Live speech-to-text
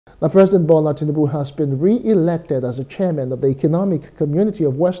Now, President Bola Tinubu has been re-elected as the chairman of the Economic Community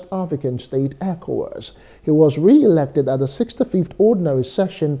of West African State, Ecowas. He was re-elected at the 65th Ordinary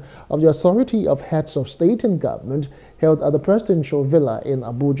Session of the Authority of Heads of State and Government held at the Presidential Villa in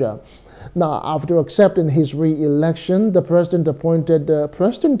Abuja. Now, after accepting his re-election, the president appointed the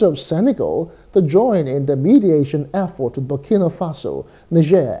President of Senegal to join in the mediation effort with Burkina Faso,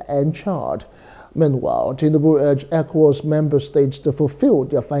 Niger, and Chad. Meanwhile, Tinubu urged ECOWAS member states to fulfill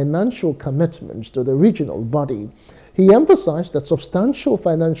their financial commitments to the regional body. He emphasized that substantial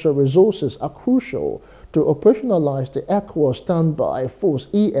financial resources are crucial to operationalize the ECOWAS Standby Force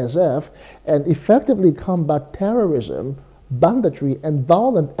 (ESF) and effectively combat terrorism, banditry, and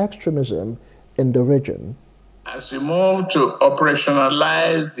violent extremism in the region. As we move to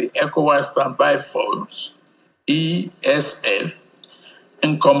operationalize the ECOWAS Standby Force (ESF)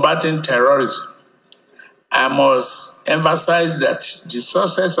 in combating terrorism, I must emphasize that the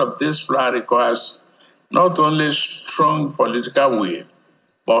success of this plan requires not only strong political will,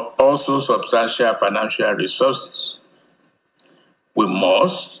 but also substantial financial resources. We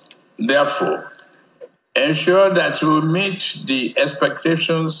must, therefore, ensure that we meet the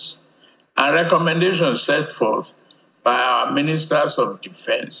expectations and recommendations set forth by our ministers of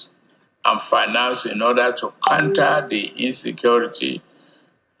defense and finance in order to counter the insecurity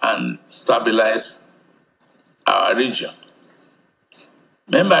and stabilize our region.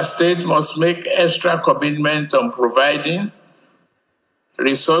 Member states must make extra commitment on providing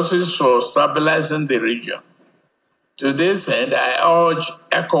resources for stabilizing the region. To this end, I urge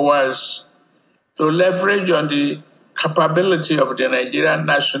ECOWAS to leverage on the capability of the Nigerian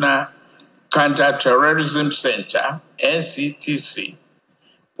National Counter-Terrorism Center, NCTC,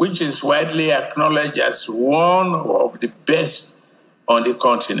 which is widely acknowledged as one of the best on the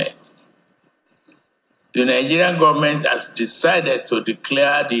continent. The Nigerian government has decided to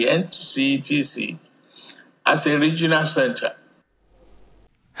declare the NCTC as a regional center.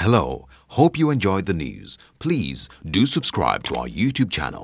 Hello, hope you enjoyed the news. Please do subscribe to our YouTube channel.